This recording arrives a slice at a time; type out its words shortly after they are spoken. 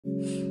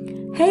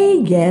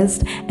Hey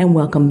guest, and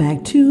welcome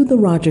back to the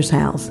Rogers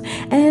House.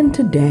 And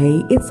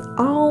today it's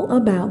all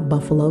about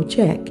Buffalo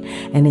Check.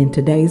 And in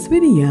today's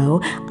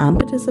video, I'm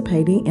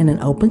participating in an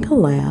open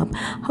collab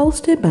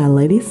hosted by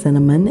Lady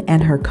Cinnamon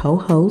and her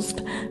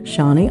co-host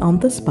Shawni on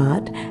the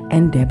Spot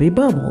and Debby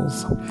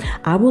Bubbles.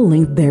 I will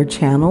link their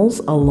channels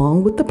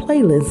along with the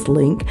playlist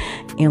link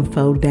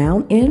info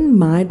down in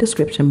my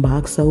description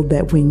box so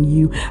that when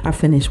you are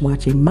finished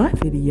watching my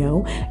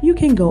video, you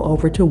can go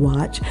over to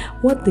watch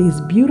what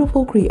these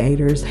beautiful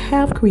creators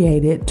have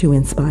created to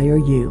inspire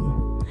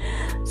you.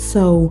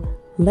 So,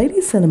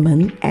 Lady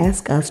Cinnamon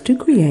asked us to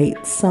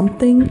create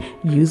something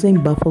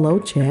using Buffalo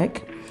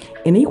Check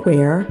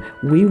anywhere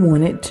we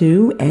wanted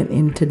to, and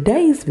in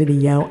today's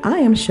video I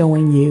am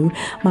showing you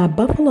my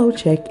Buffalo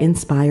Check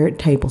inspired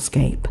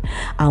tablescape.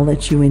 I'll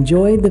let you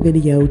enjoy the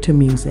video to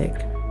music.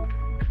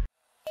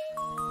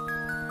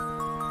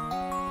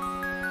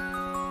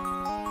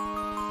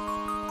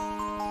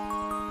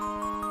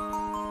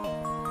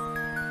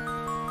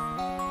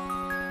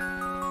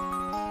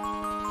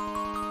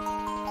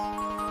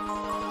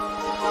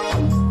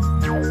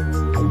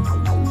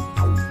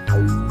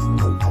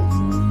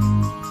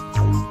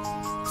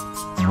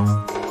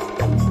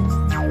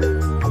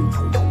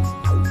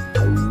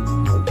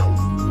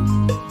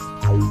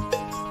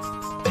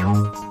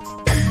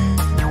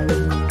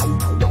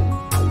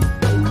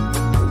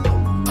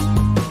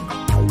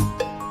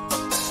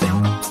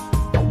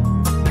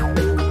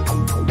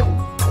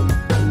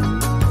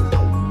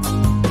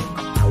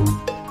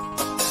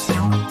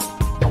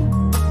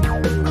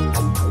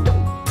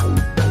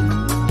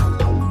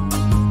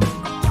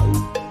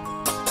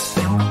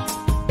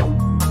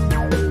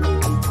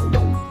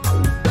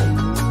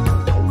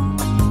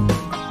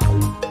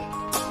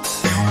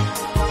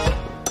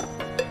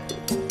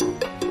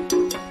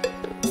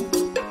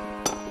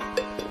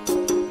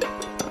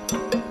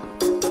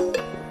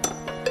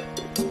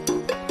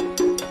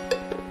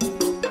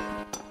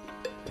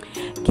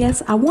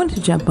 Yes, I wanted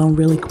to jump on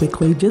really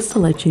quickly just to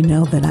let you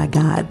know that I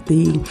got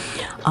the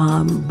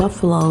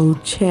Buffalo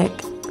Check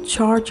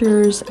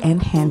chargers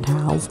and hand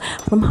towels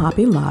from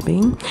Hobby Lobby,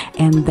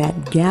 and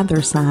that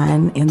gather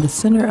sign in the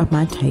center of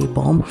my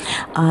table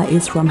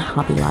is from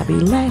Hobby Lobby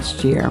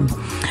last year.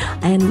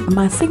 And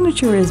my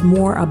signature is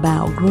more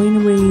about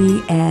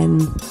greenery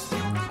and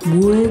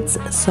woods,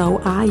 so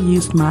I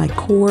used my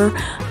core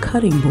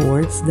cutting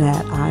boards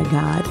that I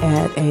got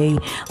at a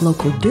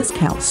local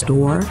discount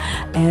store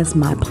as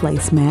my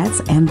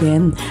placemats, and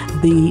then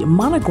the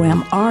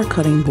monogram R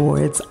cutting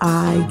boards,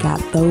 I got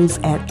those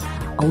at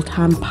Old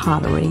Time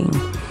Pottery.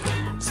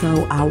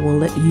 So I will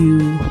let you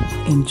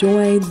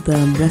enjoy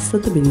the rest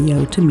of the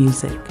video to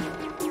music.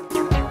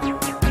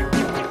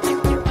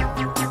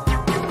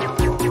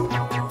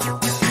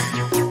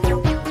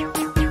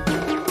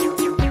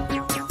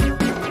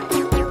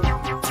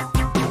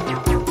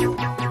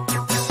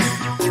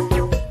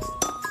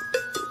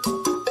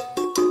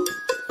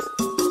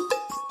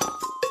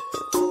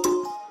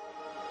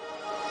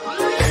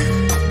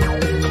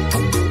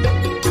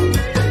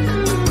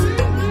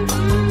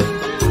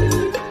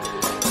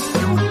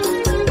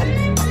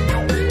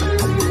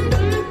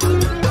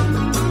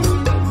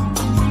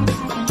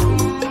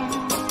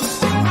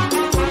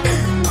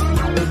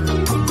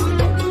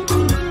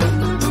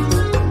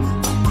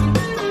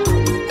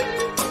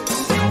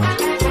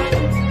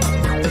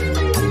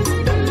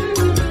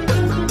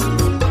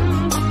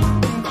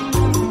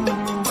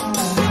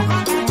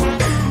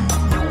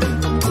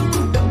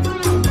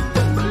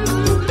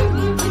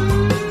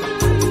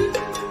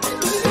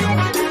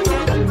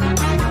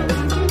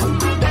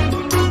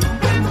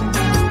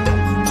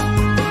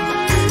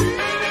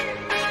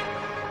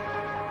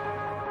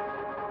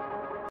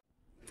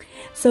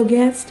 So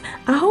guests,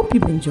 I hope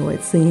you've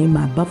enjoyed seeing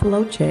my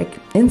Buffalo Check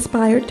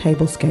inspired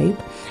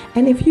tablescape,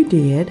 and if you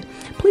did,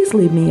 please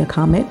leave me a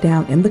comment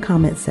down in the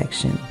comment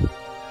section.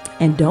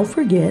 And don't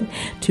forget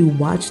to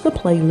watch the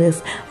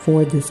playlist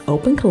for this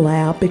open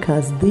collab,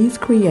 because these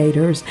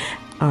creators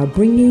are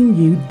bringing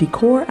you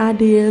decor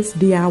ideas,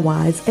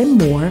 DIYs, and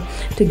more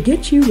to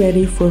get you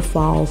ready for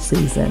fall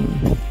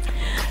season.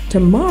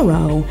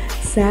 Tomorrow,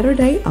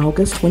 Saturday,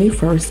 August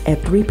 21st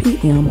at 3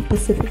 p.m.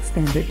 Pacific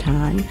Standard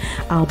Time,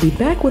 I'll be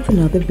back with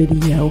another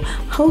video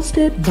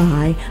hosted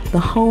by the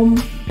Home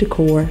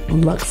Décor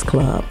Luxe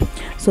Club.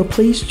 So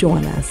please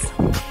join us.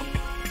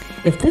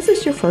 If this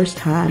is your first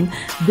time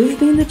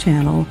visiting the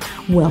channel,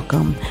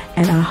 welcome,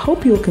 and I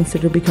hope you'll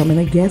consider becoming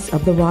a guest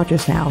of the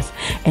Rogers House.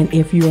 And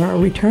if you are a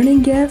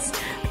returning guest,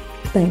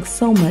 thanks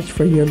so much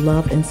for your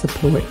love and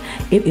support.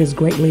 It is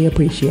greatly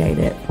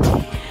appreciated.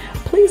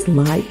 Please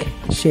like,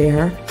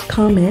 share,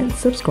 comment,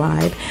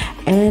 subscribe,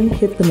 and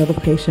hit the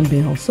notification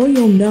bell so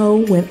you'll know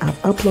when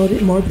I've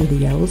uploaded more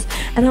videos.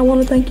 And I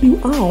want to thank you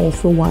all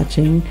for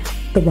watching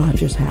the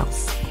Rogers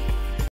House.